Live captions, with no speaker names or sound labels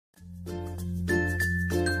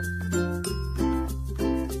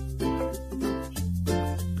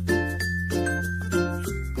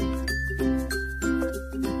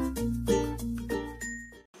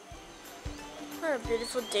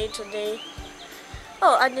beautiful day today.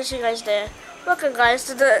 Oh, I didn't see you guys there. Welcome guys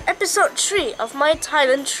to the episode 3 of my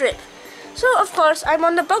Thailand trip. So of course I'm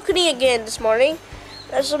on the balcony again this morning.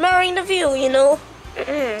 That's admiring the view, you know.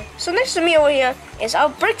 So next to me over here is our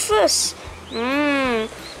breakfast.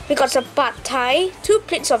 We got some pad thai, 2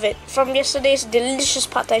 plates of it from yesterday's delicious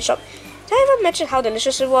pad thai shop. Did I ever mention how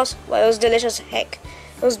delicious it was? Well, it was delicious heck.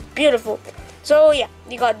 It was beautiful. So yeah,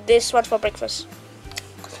 we got this one for breakfast.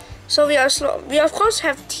 So we of course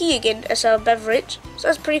have tea again as a beverage. So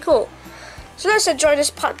that's pretty cool. So let's enjoy this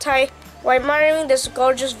pad thai while admiring this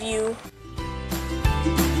gorgeous view.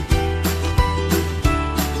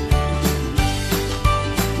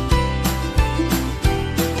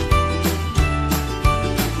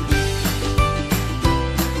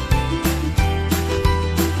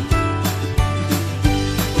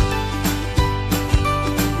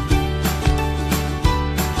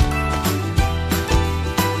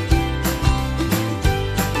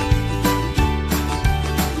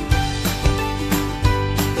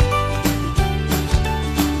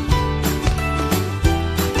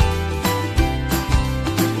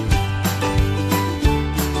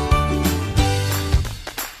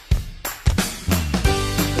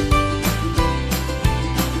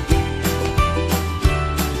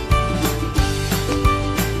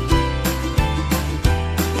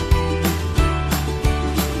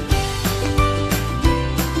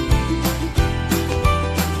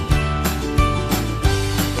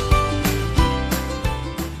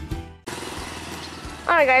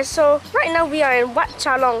 Alright guys, so right now we are in Wat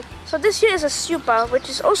Chalong. So this here is a stupa, which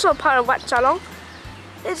is also a part of Wat Chalong.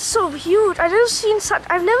 It's so huge. I've never seen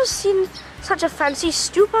such a fancy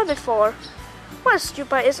stupa before. What a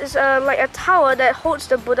stupa is like a tower that holds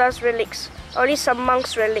the Buddha's relics, or at least some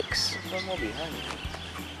monks' relics. There's one more behind.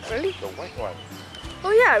 Really? The white one.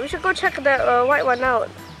 Oh yeah, we should go check that white one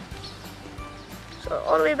out. So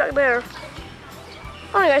all the way back there.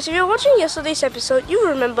 Alright guys, if you're watching yesterday's episode, you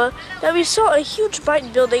remember that we saw a huge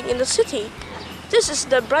bright building in the city. This is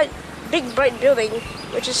the big bright building,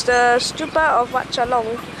 which is the stupa of Wat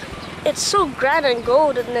Chalong. It's so grand and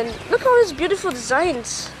golden, and look at all these beautiful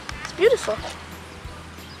designs. It's beautiful.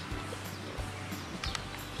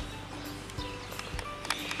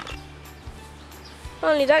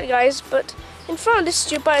 Not only that guys, but in front of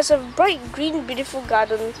this stupa is a bright green beautiful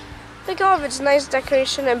garden. Look at all of its nice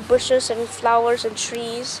decoration and bushes and flowers and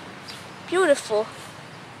trees. Beautiful.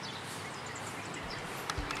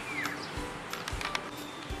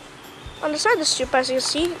 On the side of the stupa, as you can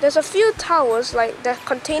see, there's a few towers that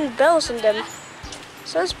contain bells in them.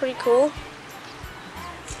 So that's pretty cool.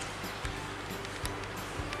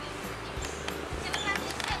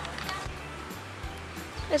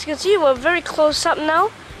 As you can see, we're very close up now.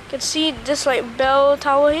 You can see this bell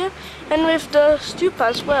tower here, and with the stupa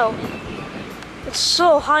as well. It's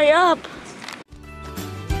so high up.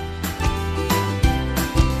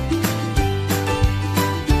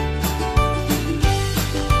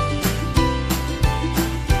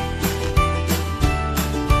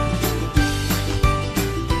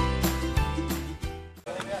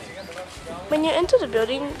 When you enter the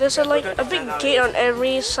building, there's a big gate on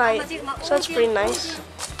every side, so that's pretty nice.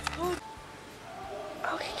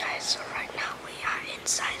 Okay guys, so right now we are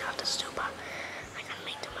inside of the stupa. I can't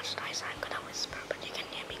make too much noise, I'm gonna whisper, but you can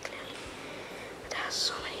hear me clearly. There are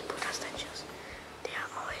so many Buddha statues. They are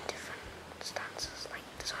all in different stances. Like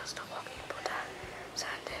this one's the walking Buddha, this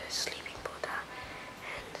one there is sleeping Buddha,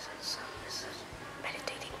 and this is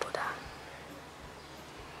meditating Buddha.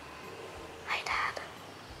 Hi Dad,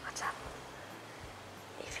 what's up?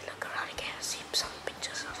 If you look around, you can see some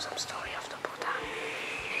pictures of some story of the Buddha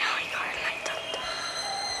and how he got enlightened.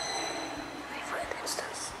 Like for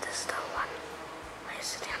instance, this is the one where he's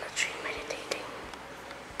sitting on a tree meditating.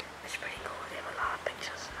 It's pretty cool. They have a lot of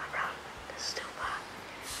pictures around the stupa.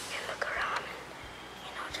 You can look around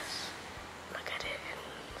and just look at it and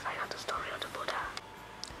find out the story of the Buddha.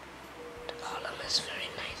 The column is very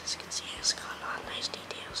nice. As you can see, it's got a lot of nice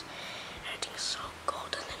details. Everything's so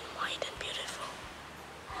golden and white and beautiful.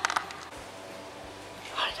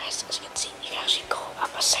 Alright guys, as you can see, you can actually go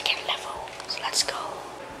up a second level. So let's go.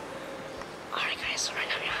 Alright guys, so right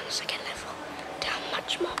now we're on the second level. There are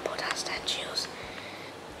much more Buddha statues.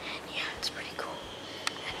 And yeah, it's pretty cool.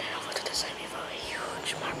 And then over to the side we have a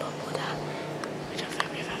huge marble Buddha with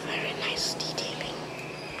a very nice detailing.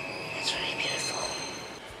 It's very beautiful.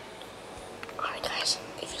 Alright guys,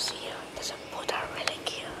 if you see here, there's a Buddha relic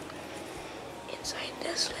here. Inside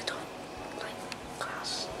this little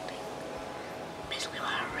glass thing. Basically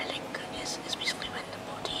what a relic is basically when the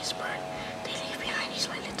body is burned, they leave behind these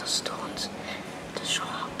little stones to show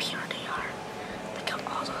how pure they are. Look at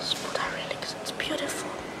all those Buddha relics. It's beautiful.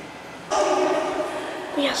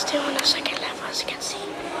 We are still on the second level, as you can see.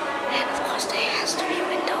 And of course there has to be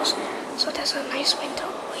windows. So there's a nice window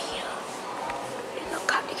over here. You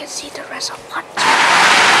look up, you can see the rest of what? We're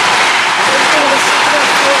the secret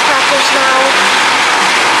firecrackers now.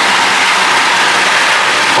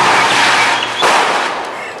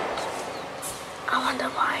 I wonder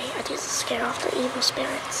why I did scare off the evil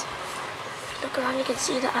spirits. Look around, you can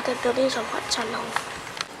see the other buildings of Wat Chanong.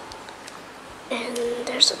 And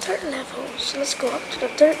there's a third level, so let's go up to the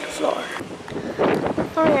third floor.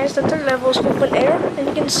 Alright guys, the third level is open air, and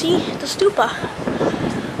you can see the stupa.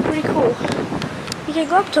 Pretty cool. You can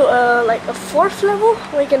go up to like a fourth level,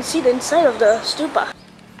 where you can see the inside of the stupa.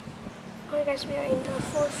 Alright guys, we are in the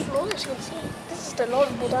fourth floor, as you can see. This is the Lord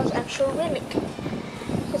Buddha's actual relic.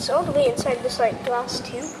 It's all the way inside this like glass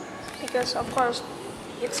tube, because of course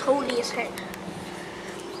it's holy as heck.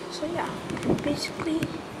 So yeah, basically,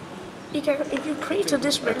 if you pray to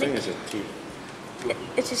this relic, I think it's his teeth.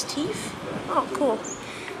 It's his teeth? Oh, cool.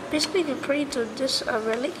 Basically, if you pray to this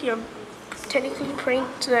relic, you're technically praying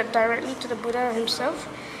to directly to the Buddha himself,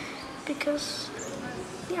 because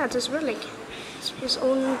yeah, this relic, it's his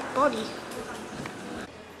own body.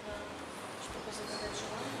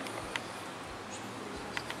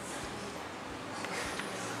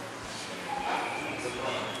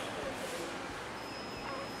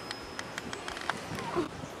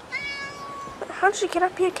 How did you get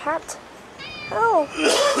up here, cat? Oh!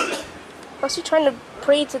 Was he trying to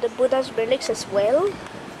pray to the Buddha's relics as well?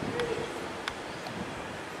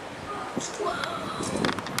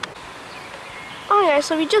 Oh yeah,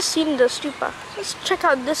 so we just seen the stupa. Let's check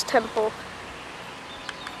out this temple.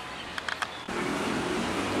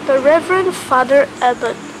 The Reverend Father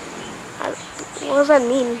Abbot. What does that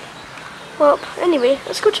mean? Well, anyway,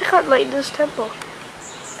 let's go check out like this temple.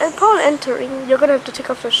 And upon entering, you're gonna have to take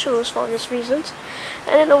off your shoes for obvious reasons.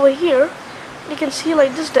 And then over here, you can see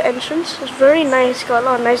like this is the entrance. It's very nice, got a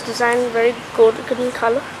lot of nice design, very golden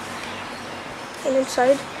color. And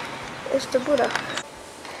inside is the Buddha.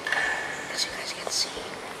 As you guys can see,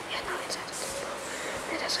 we are now inside the temple.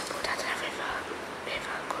 And there's a Buddha there with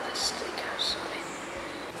a Buddha stickers on it.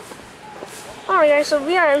 Alright guys, so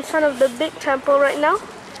we are in front of the big temple right now.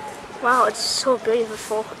 Wow, it's so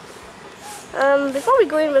beautiful. Before we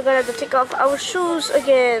go in, we're gonna have to take off our shoes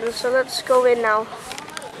again, so let's go in now.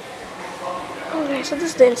 Okay, so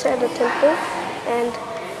this is the inside of the temple, and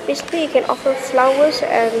basically you can offer flowers,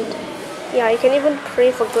 and yeah, you can even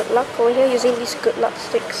pray for good luck over here using these good luck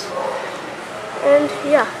sticks. And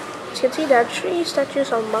yeah, as you can see, there are 3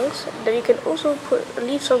 statues of monks that you can also put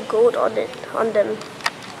leaves of gold on them.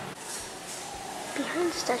 Behind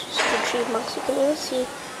the statues of the 3 monks, you can even see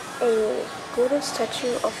a golden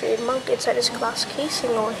statue of a monk inside this glass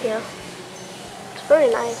casing over here. It's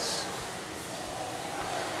very nice.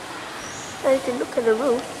 And if you look at the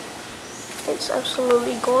roof, it's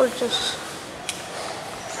absolutely gorgeous.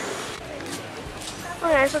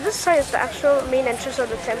 Alright, so this side is the actual main entrance of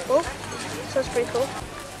the temple. So it's pretty cool.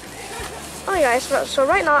 Alright guys, so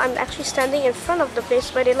right now I'm actually standing in front of the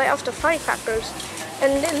place where they light off the firecrackers.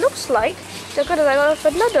 And it looks like they're gonna light off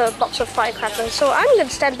another box of firecrackers. So I'm gonna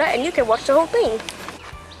stand back and you can watch the whole thing.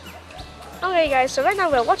 Okay guys, so right now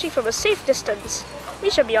we're watching from a safe distance. We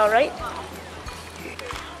should be alright.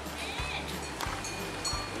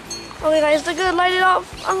 Okay guys, they're gonna light it off.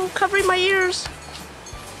 I'm covering my ears.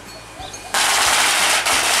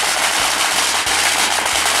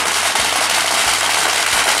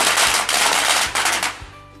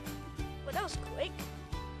 Well, that was quick.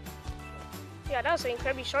 Yeah, that was an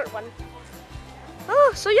incredibly short one.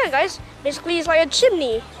 Oh, so yeah guys, basically it's like a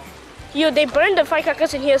chimney. They burn the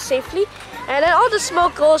firecrackers in here safely, and then all the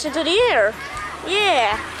smoke goes into the air.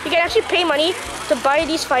 Yeah, you can actually pay money to buy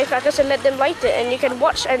these firecrackers and let them light it, and you can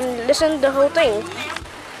watch and listen the whole thing.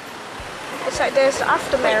 It's like there's the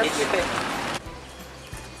aftermath.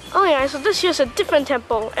 Oh yeah, so this here's a different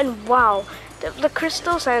temple, and wow, the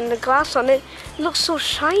crystals and the glass on it looks so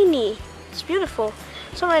shiny. It's beautiful.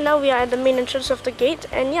 So right now we are at the main entrance of the gate,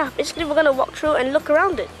 and yeah, basically we're gonna walk through and look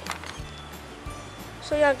around it.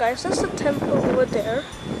 So yeah guys, that's the temple over there,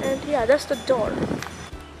 and yeah, that's the door.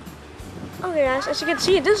 Okay guys, as you can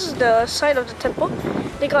see, this is the side of the temple.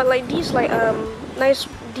 They got like these like nice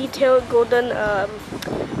detailed golden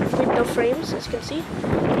window frames, as you can see.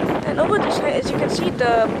 And over this side, as you can see,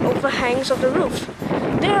 the overhangs of the roof.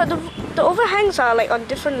 The overhangs are like on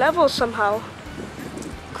different levels somehow.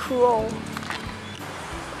 Cool.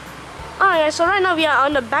 Alright, so right now we are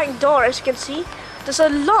on the back door, as you can see. There's a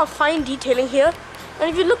lot of fine detailing here. And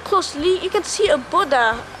if you look closely, you can see a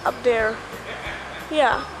Buddha up there.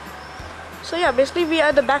 Yeah. So yeah, basically we are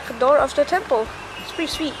at the back door of the temple. It's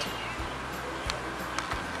pretty sweet.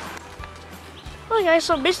 Alright guys,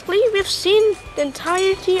 so basically we've seen the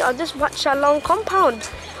entirety of this Wat Chalong compound.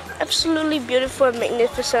 Absolutely beautiful and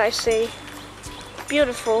magnificent, I say.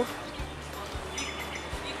 Beautiful.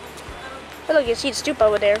 Oh look, you see the stupa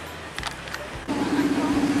over there.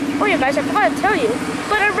 Oh yeah guys, I forgot to tell you,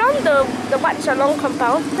 but around the Wat Chalong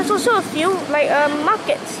compound, there's also a few like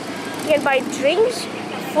markets. You can buy drinks,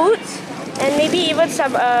 foods, and maybe even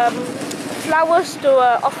some flowers to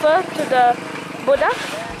offer to the Buddha.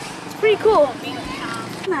 It's pretty cool.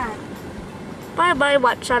 Bye bye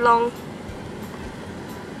Wat Chalong.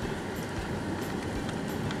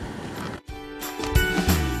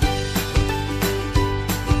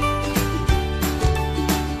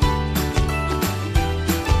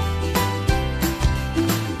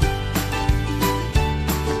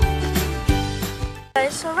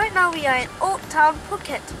 So right now we are in Old Town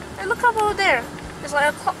Phuket. And look up over there. There's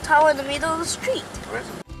like a clock tower in the middle of the street.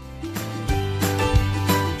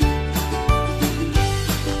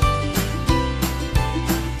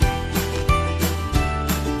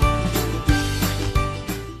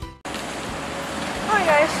 Alright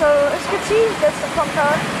guys, so as you can see, that's the clock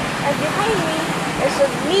tower. And behind me is a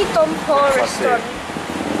Mee Tom Po restaurant.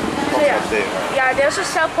 So yeah, they also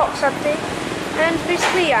sell pork satay. And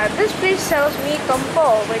basically, yeah, this place sells Mee Tom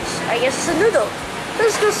Po, which I guess is a noodle.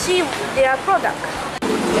 Let's go see their product.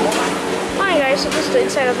 Alright guys, so this is the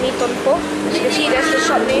inside of Mee Tom Po. As you can see, that's the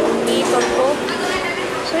shop name, Mee Tom Po.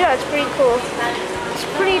 So yeah, it's pretty cool. It's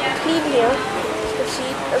pretty clean here. As you can see,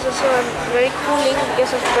 there's also very cooling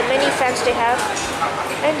because of the many fans they have.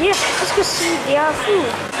 And yeah, let's go see their food.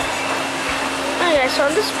 Alright guys, so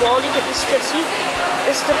on this wall, you can see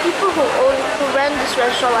it's the people who ran this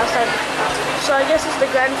restaurant last time. So I guess it's the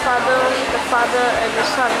grandfather, the father, and the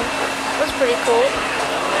son. That's pretty cool.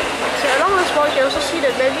 So along this wall, you can also see the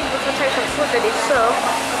many different types of food that they serve,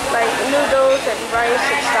 like noodles and rice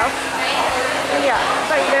and stuff. And yeah,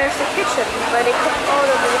 right there's the kitchen where they cook all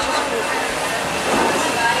the delicious food.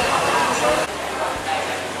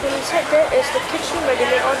 And inside there is the kitchen where they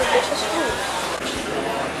make all the delicious food.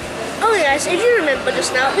 Oh guys, if you remember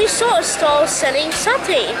just now, we saw a stall selling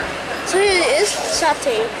satay. So here it is,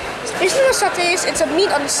 satay. Basically what satay is, it's a meat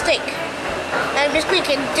on a stick. And basically you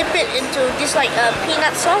can dip it into this like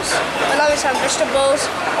peanut sauce, along with some vegetables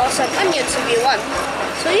or some onions if you want.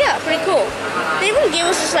 So yeah, pretty cool. They even gave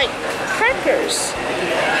us this like crackers.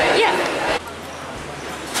 Yeah.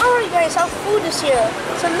 Alright guys, our food is here.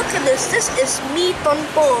 So look at this, this is Mee Tom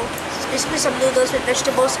Po. Basically some noodles with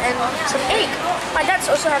vegetables and some egg. My dad's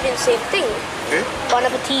also having the same thing. Okay. Bon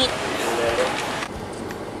appetit.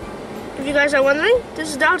 If you guys are wondering, this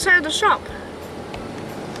is the outside of the shop.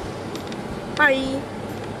 Bye.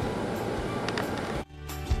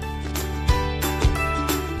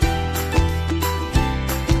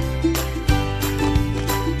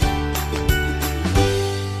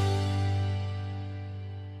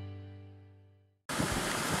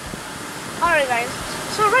 Alright guys.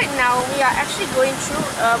 So right now we are actually going through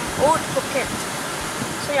old Phuket.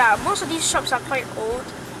 So yeah, most of these shops are quite old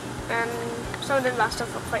and some of them lasted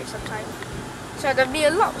for quite some time. So there'll be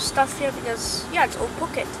a lot of stuff here because yeah, it's old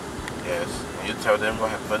Phuket. Yes. Can you tell them what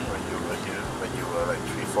happened when you were here, when you were like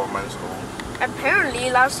 3-4 months old? Apparently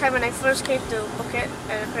last time when I first came to Phuket,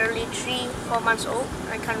 and apparently 3-4 months old,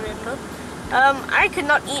 I can't remember, I could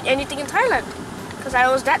not eat anything in Thailand because I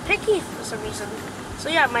was that picky for some reason. So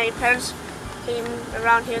yeah, my parents came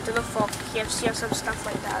around here to look for KFC or some stuff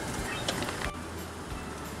like that.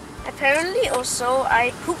 Apparently also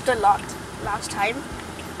I pooped a lot last time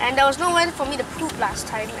and there was nowhere for me to poop last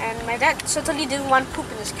time, and my dad certainly didn't want poop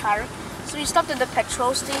in his car, so we stopped at the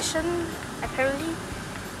petrol station apparently,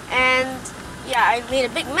 and yeah, I made a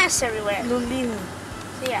big mess everywhere. So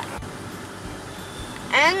yeah,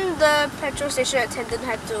 and the petrol station attendant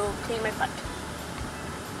had to clean my butt.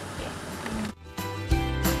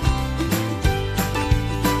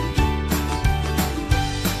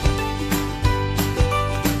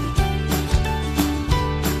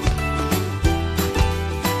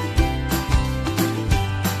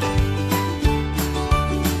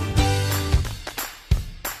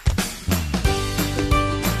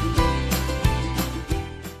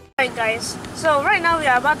 Alright guys, so right now we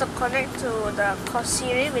are about to connect to the Koh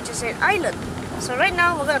Sirih, which is an island. So right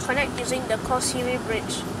now we're going to connect using the Koh Sirih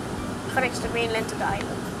bridge. Connects the mainland to the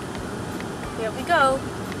island. Here we go.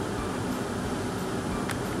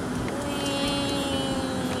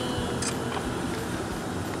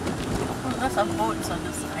 Oh, there's some boats on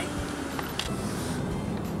the side.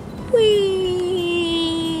 Whee!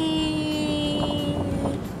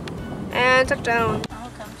 And touchdown. How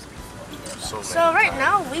comes so many So right times.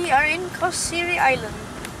 now we are in Kosiri Island.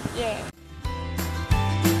 Yeah.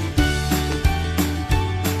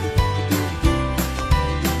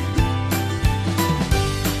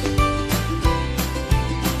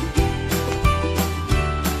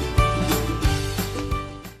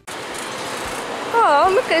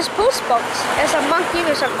 Oh, look at this post box. There's a monkey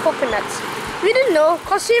with some coconuts. We didn't know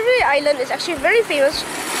Kosiri Island is actually very famous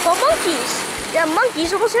for monkeys. There are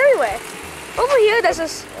monkeys almost everywhere. Over here, there's a...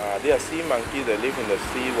 They are sea monkeys that live in the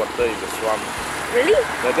sea water in the swamp. Really?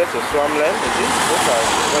 Now that's a swampland, is it? Those are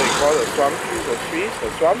what you call the swamp trees,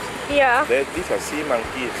 the swamps. Yeah. These are sea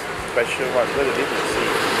monkeys, special ones, because they live in the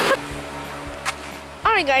sea.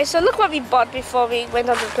 Alright guys, so look what we bought before we went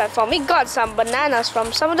on the platform. We got some bananas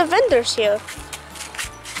from some of the vendors here.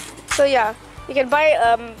 So yeah, you can buy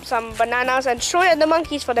some bananas and throw it at the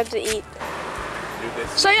monkeys for them to eat.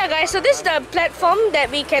 So yeah guys, so this is the platform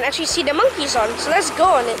that we can actually see the monkeys on. So let's go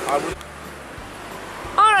on it.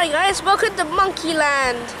 Alright guys, welcome to Monkey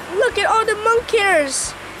Land. Look at all the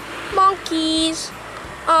monkeys. Monkeys.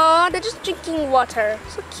 Aw, they're just drinking water.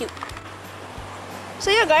 So cute.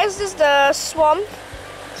 So yeah guys, this is the swamp.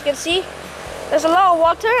 As you can see, there's a lot of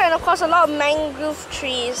water and of course a lot of mangrove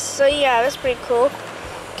trees. So yeah, that's pretty cool.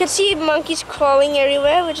 You can see monkeys crawling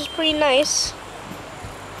everywhere, which is pretty nice.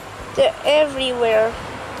 They're everywhere.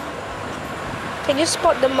 Can you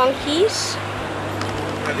spot the monkeys?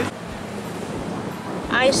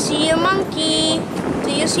 I see a monkey. Do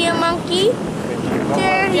you see a monkey?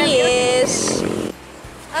 There he is.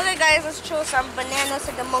 Okay guys, let's throw some bananas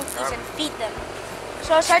at the monkeys and feed them.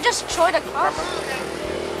 So should I just throw it across?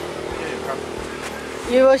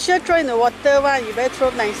 You will sure throw in the water one. You better throw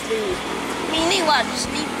nicely. Meaning what? Just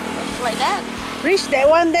leave it like that? Reach that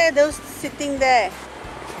one there, those sitting there.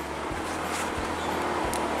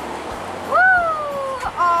 Woo!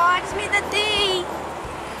 Oh, I just made the day.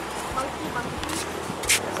 Monkey.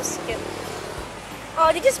 That's a skip.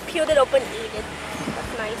 Oh, they just peeled it open and ate it.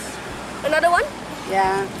 That's nice. Another one?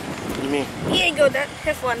 Yeah. Me. Here you go, Dad.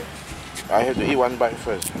 Have one. I have to eat one bite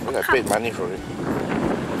first, because I paid money for it.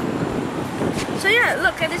 So yeah,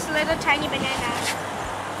 look at this little tiny banana.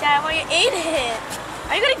 Dad, why you ate it?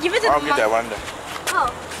 Are you gonna give it to I'll the get that monkey? one there. Oh,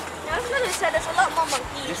 now I was gonna say there's a lot more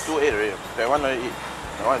monkeys. These two ate already. That one I eat.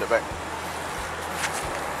 That one in the back.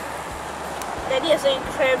 Daddy has an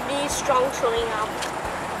incredibly strong throwing arm.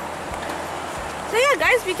 So yeah,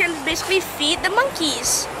 guys, we can basically feed the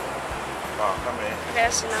monkeys. Oh, come here. Okay,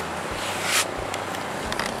 that's enough.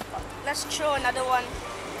 Let's throw another one.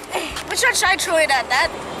 Which one should I throw it at, Dad?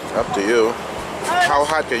 Up to you. Alright, How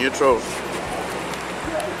hard can you throw?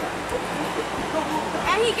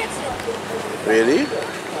 and he gets it. Really?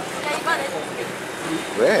 Yeah, you got it.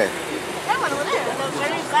 Where? That one over there, the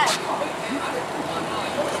very back.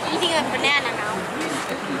 Eating a banana now.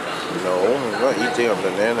 No, I'm not eating a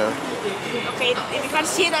banana. Okay, if you can't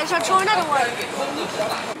see it, then I'll throw another one.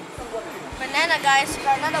 Banana, guys, we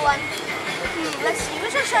got another one. Let's see,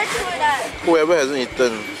 which one should I throw it at? Whoever hasn't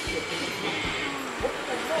eaten.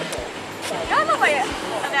 然后我也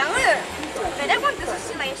两个人，对，that one is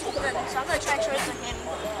my student, so I'm gonna try to throw it to him.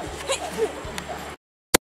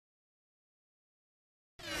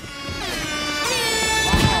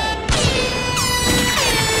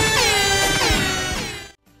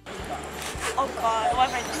 Oh God, what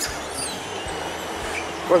have I done?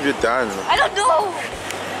 What have you done? I don't know.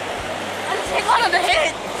 I just hit one on the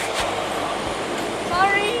head.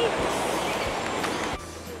 Sorry.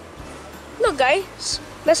 Look, guys.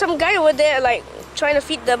 There's some guy over there, like, trying to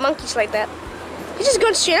feed the monkeys like that. He's just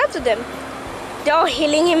going straight up to them. They're all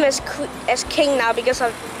hailing him as king now because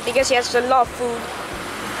he has a lot of food.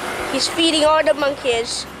 He's feeding all the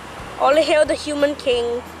monkeys. All hail the human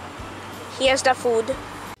king. He has the food.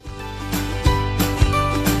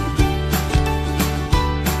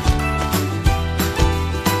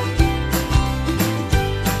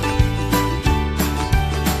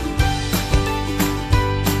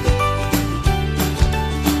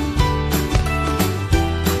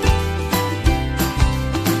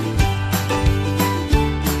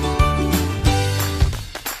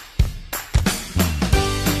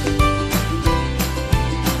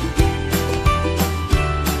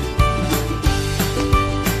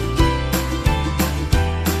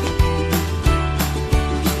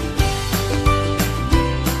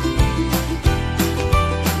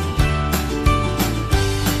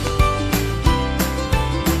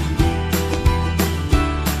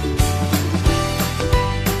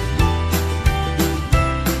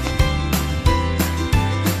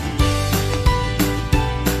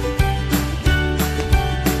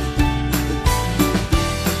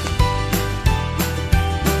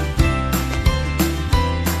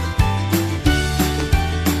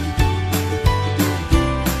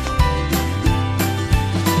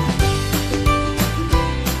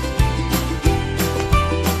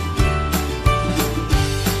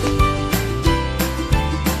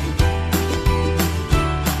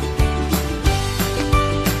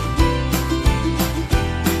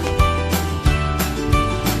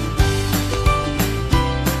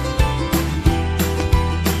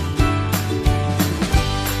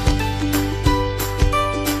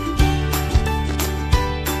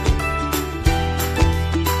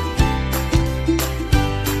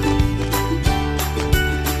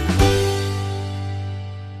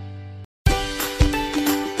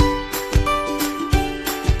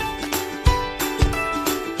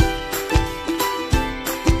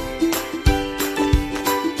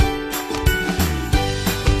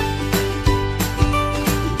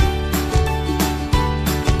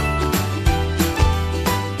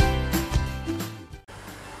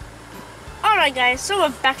 guys, so we're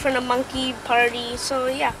back from the monkey party. So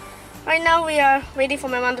yeah, right now we are waiting for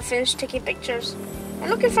my mom to finish taking pictures. And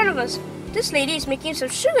look in front of us, this lady is making some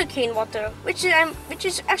sugarcane water, which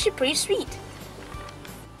is actually pretty sweet.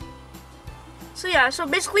 So yeah, so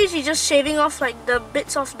basically she's just shaving off like the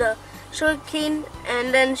bits of the sugarcane,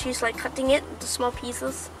 and then she's like cutting it into small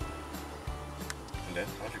pieces. And then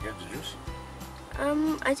how do you get the juice?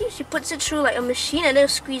 I think she puts it through like a machine and then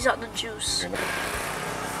squeeze out the juice. Okay.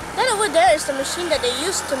 Then over there is the machine that they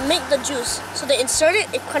use to make the juice. So they insert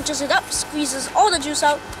it, it crunches it up, squeezes all the juice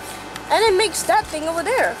out, and it makes that thing over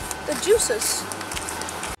there, the juices.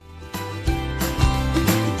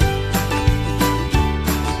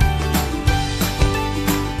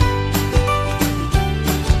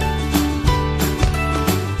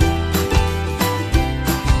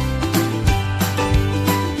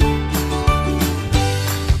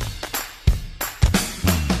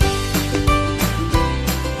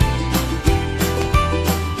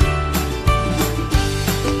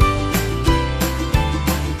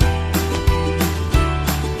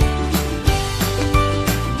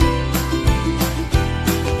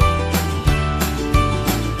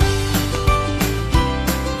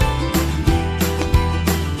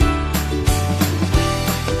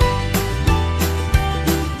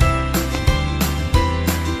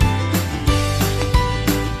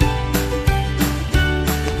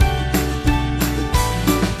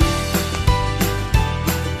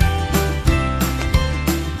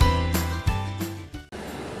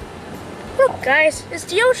 Look guys, it's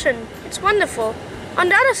the ocean. It's wonderful. On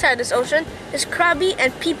the other side of this ocean is Krabi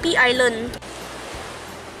and Phi Island.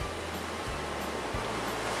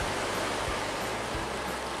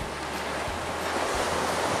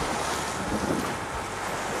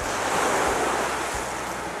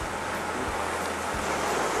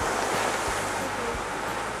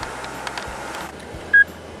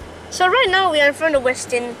 So right now we are in front of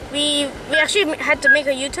Westin. We actually had to make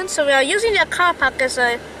a U-turn, so we are using their car park as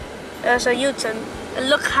a U-turn. And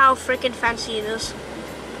look how freaking fancy it is.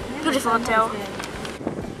 Beautiful hotel.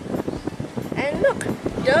 And look,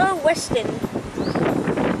 the Westin.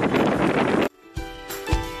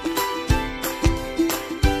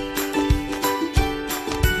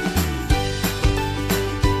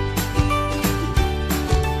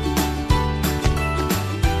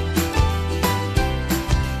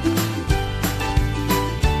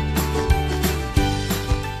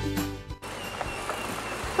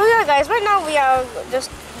 Guys, right now we are just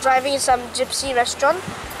driving some gypsy restaurant.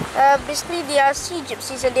 Basically they are sea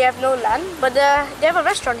gypsies and they have no land, but they have a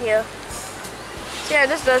restaurant here. So yeah,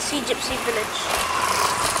 this is the sea gypsy village.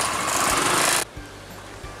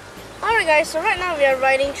 Alright guys, so right now we are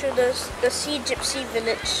riding through the sea gypsy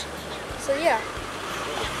village. So yeah.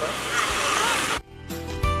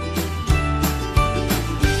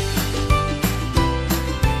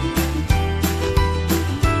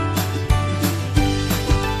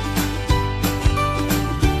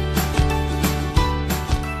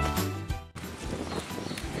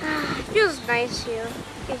 Feels nice here.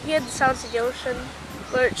 You can hear the sounds of the ocean,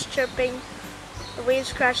 birds chirping, the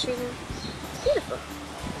waves crashing. It's beautiful.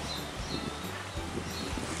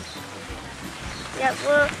 Yeah,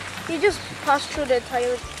 we just passed through the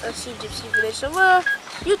entire sea gypsy village, so we're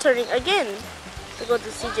U-turning again to go to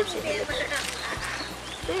the sea gypsy village.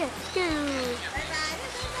 So yeah, let's go.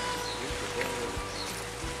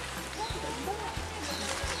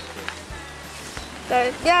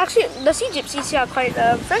 Yeah, actually, the sea gypsies here are quite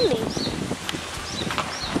friendly.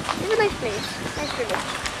 It's a nice place, nice village.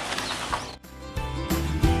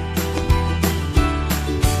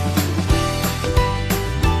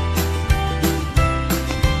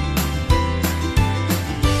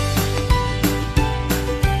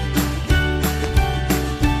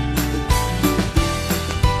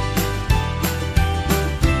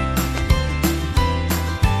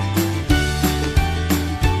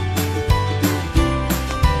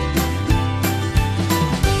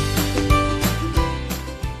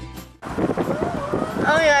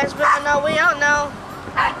 Oh yeah, it's on our way out now.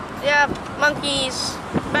 Yeah, monkeys,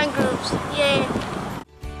 mangroves, yay.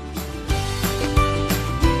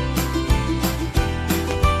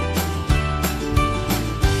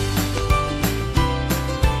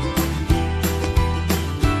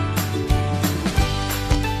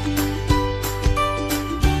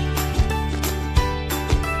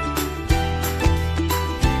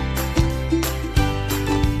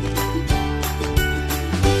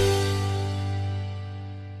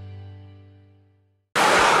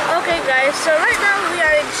 So right now we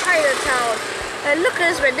are in Chinatown, and look at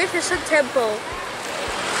this magnificent temple.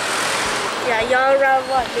 Yeah,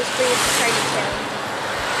 Yaowarat, basically it's Chinatown.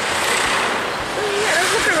 So yeah,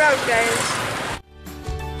 let's look around guys.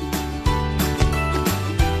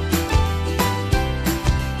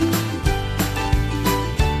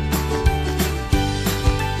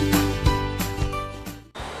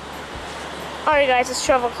 Alright guys, it's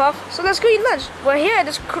 12 o'clock, so let's go eat lunch. We're here at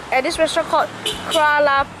this restaurant called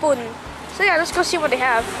Kralapun. So yeah, let's go see what they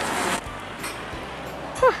have.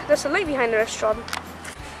 There's a lake behind the restaurant.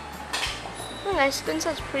 Oh guys, the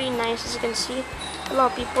inside's pretty nice, as you can see. A lot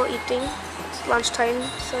of people eating. It's lunchtime,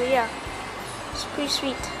 so yeah, it's pretty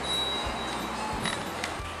sweet.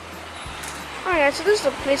 Alright guys, so this is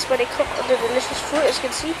the place where they cook the delicious food, as you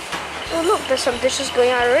can see. Oh look, there's some dishes going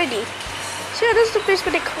on already. So yeah, this is the place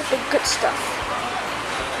where they cook the good stuff.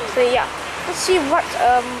 So yeah, let's see what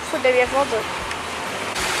food that we have ordered.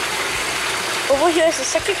 Over here is the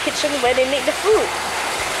second kitchen where they make the food.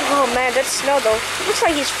 Oh man, that smell though. Looks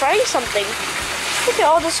like he's frying something. Look at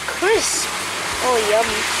all this crisp. Oh yum.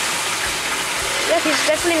 Yeah, he's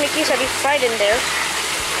definitely making something fried in there.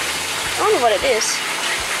 I don't know what it is.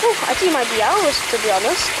 Oh, I think it might be ours, to be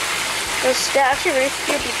honest. Because there are actually very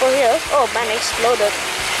few people here. Oh man, it exploded.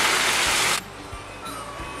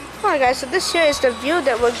 Alright guys, so this here is the view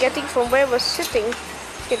that we're getting from where we're sitting.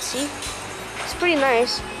 You can see. It's pretty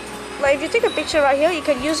nice. Like if you take a picture right here, you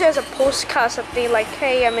can use it as a postcard, something like,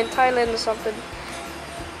 hey, I'm in Thailand or something.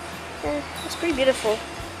 Yeah, it's pretty beautiful.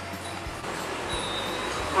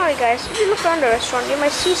 Alright guys, if you look around the restaurant, you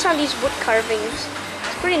might see some of these wood carvings.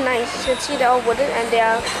 It's pretty nice. You can see they're all wooden and they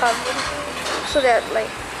are carved. So that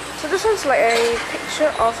so this one's like a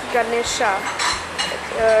picture of Ganesha.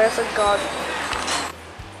 As a god.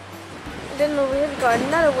 Then over here we got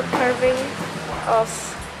another wood carving of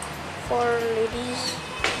 4 ladies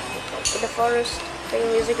in the forest playing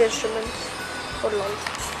musical instruments for life.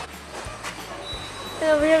 And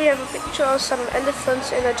over here we have a picture of some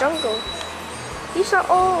elephants in the jungle. These are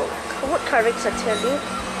all wood carvings, I tell you.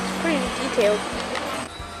 It's pretty detailed.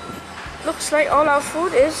 Looks like all our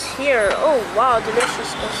food is here. Oh wow,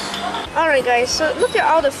 deliciousness. Alright guys, so look at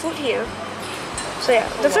all the food here. So yeah,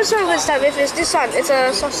 the first one we're going to start with is this one. It's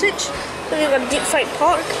a sausage. Then we got deep fried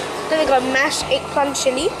pork. Then we got mashed eggplant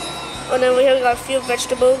chili. And then over here we got a few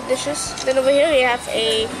vegetable dishes. Then over here we have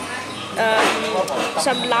a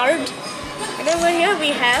some lard. And then over here we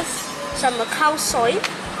have some cow soy.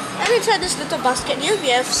 And inside this little basket here we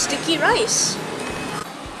have sticky rice.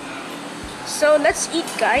 So let's eat,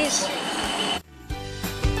 guys.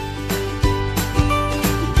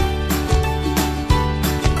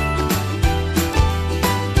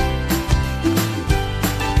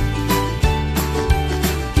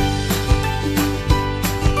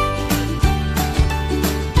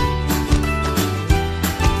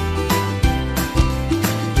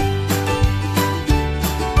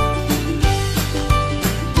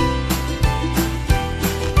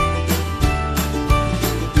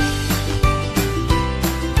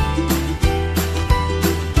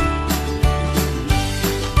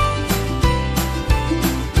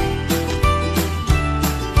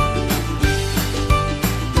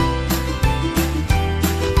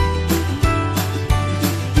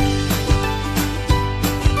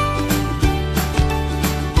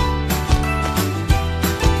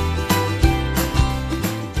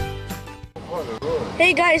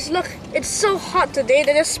 Hey guys, look, it's so hot today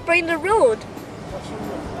that they're spraying the road.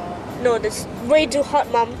 No, that's way too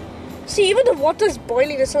hot, Mom. See, even the water is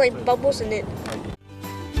boiling, there's like bubbles in it.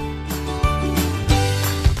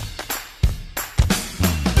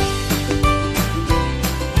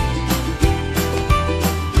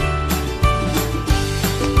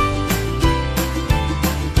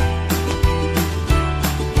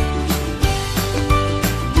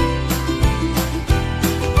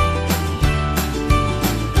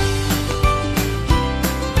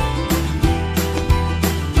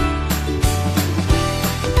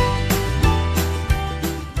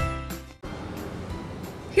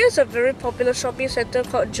 Here's a very popular shopping center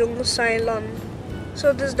called Jung Sailon.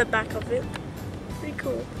 So this is the back of it. Pretty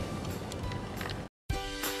cool.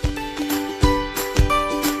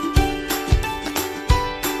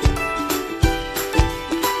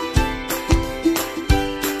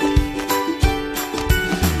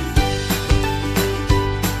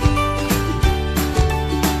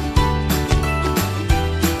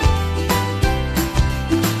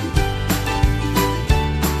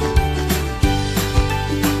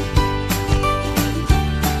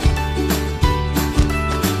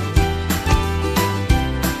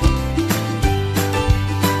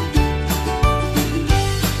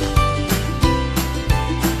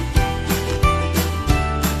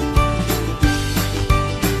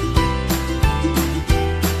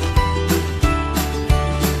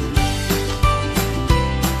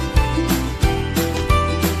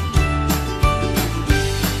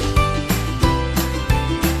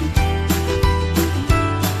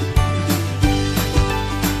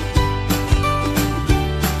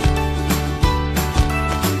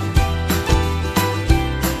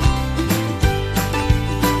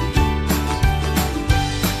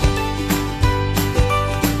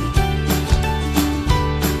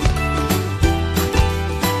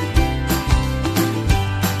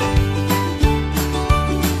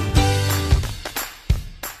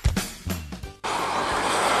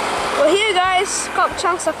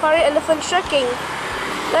 safari elephant trekking.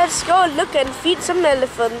 Let's go look and feed some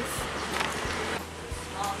elephants.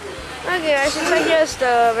 Okay guys, inside here is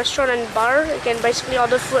the restaurant and bar. You can basically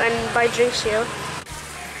order food and buy drinks here.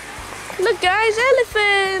 Look guys,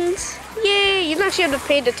 elephants! Yay! You don't actually have to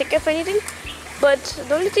pay the ticket for anything. But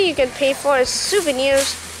the only thing you can pay for is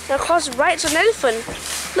souvenirs. And of course, rides on elephant.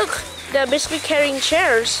 Look, they're basically carrying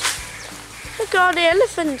chairs. Look at all the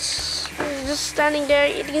elephants. They're just standing there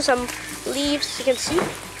eating some leaves, you can see.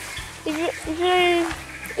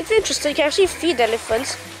 If you're interested, you can actually feed the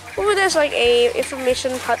elephants. Over there's like a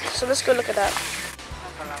information hut, so let's go look at that.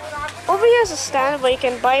 Over here is a stand where you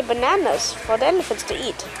can buy bananas for the elephants to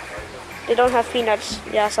eat. They don't have peanuts.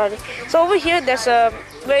 Yeah, sorry. So over here there's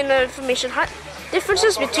we're in the information hut.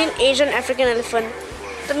 Differences between Asian and African elephant.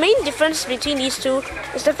 The main difference between these two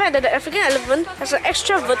is the fact that the African elephant has an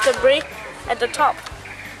extra vertebrae at the top,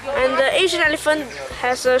 and the Asian elephant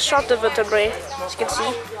has a shorter vertebrae. As you can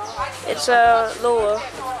see, it's lower.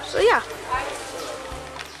 So yeah.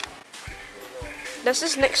 There's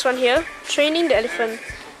this next one here, training the elephant.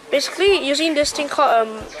 Basically using this thing called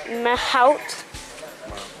mahout.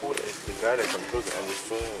 The guy that controls the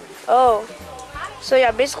elephant. Oh. So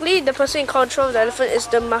yeah, basically the person in control of the elephant is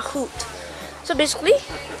the mahout. So basically,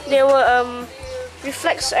 they will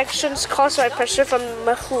reflex actions caused by pressure from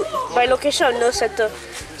mahout by location of nerve center.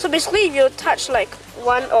 So basically, if you touch like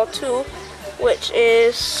 1 or 2, which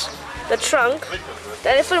is the trunk,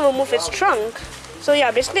 the elephant will move its trunk. So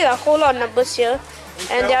yeah, basically there are a whole lot of numbers here,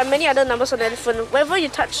 and there are many other numbers on the elephant. Whenever you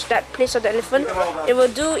touch that place of the elephant, it will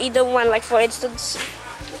do either one. Like for instance,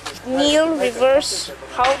 kneel, reverse,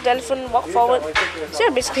 how the elephant walk forward. So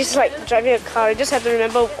yeah, basically it's like driving a car. You just have to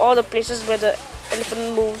remember all the places where the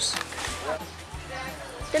elephant moves.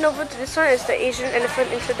 Then over to this one is the Asian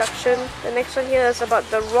elephant introduction. The next one here is about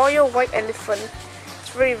the royal white elephant.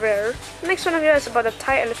 It's very rare. The next one here is about the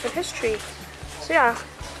Thai elephant history. So yeah,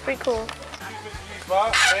 it's pretty cool.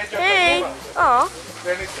 Hey! Aw.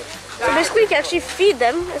 So basically you can actually feed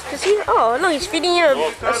them. As you can see, oh look, he's feeding you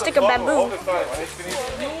a stick of bamboo.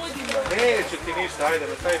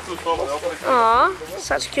 Aw,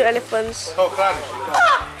 such cute elephants.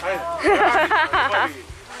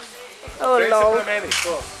 Oh lol.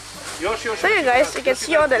 So yeah guys, you can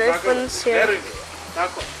see all the elephants here.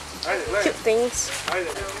 Cute things.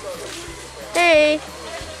 Hey!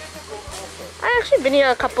 I've actually been here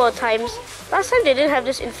a couple of times. Last time they didn't have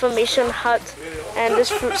this information hut and this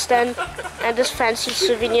fruit stand and this fancy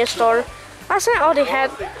souvenir store. Last time all they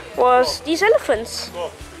had was these elephants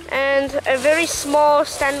and a very small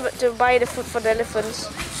stand to buy the food for the elephants.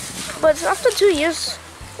 But after 2 years,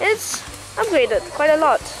 it's upgraded quite a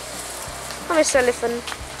lot. Hi Mr. Elephant.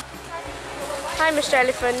 Hi Mr.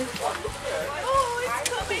 Elephant.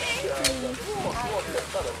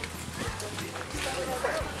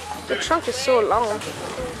 The trunk is so long.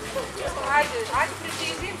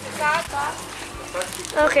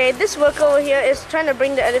 Okay, this worker over here is trying to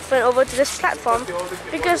bring the elephant over to this platform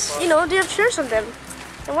because, you know, they have chairs on them.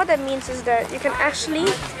 And what that means is that you can actually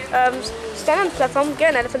stand on the platform,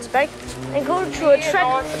 get an elephant's back, and go through a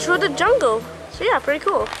trek through the jungle. So yeah, pretty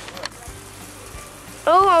cool.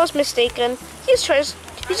 Oh, I was mistaken. He's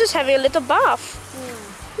just having a little bath.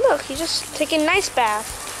 Look, he's just taking a nice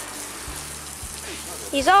bath.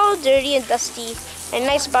 He's all dirty and dusty, and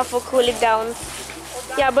nice bath for cooling down.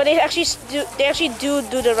 Yeah, but they actually do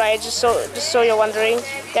the rides. Just so you're wondering,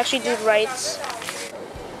 they actually do rides.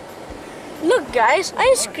 Look, guys,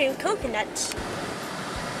 ice cream coconuts.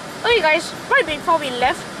 Okay, guys, right before we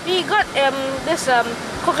left, we got this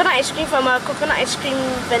coconut ice cream from a coconut ice cream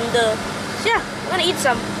vendor. So yeah, I'm gonna eat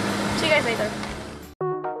some. See you guys later.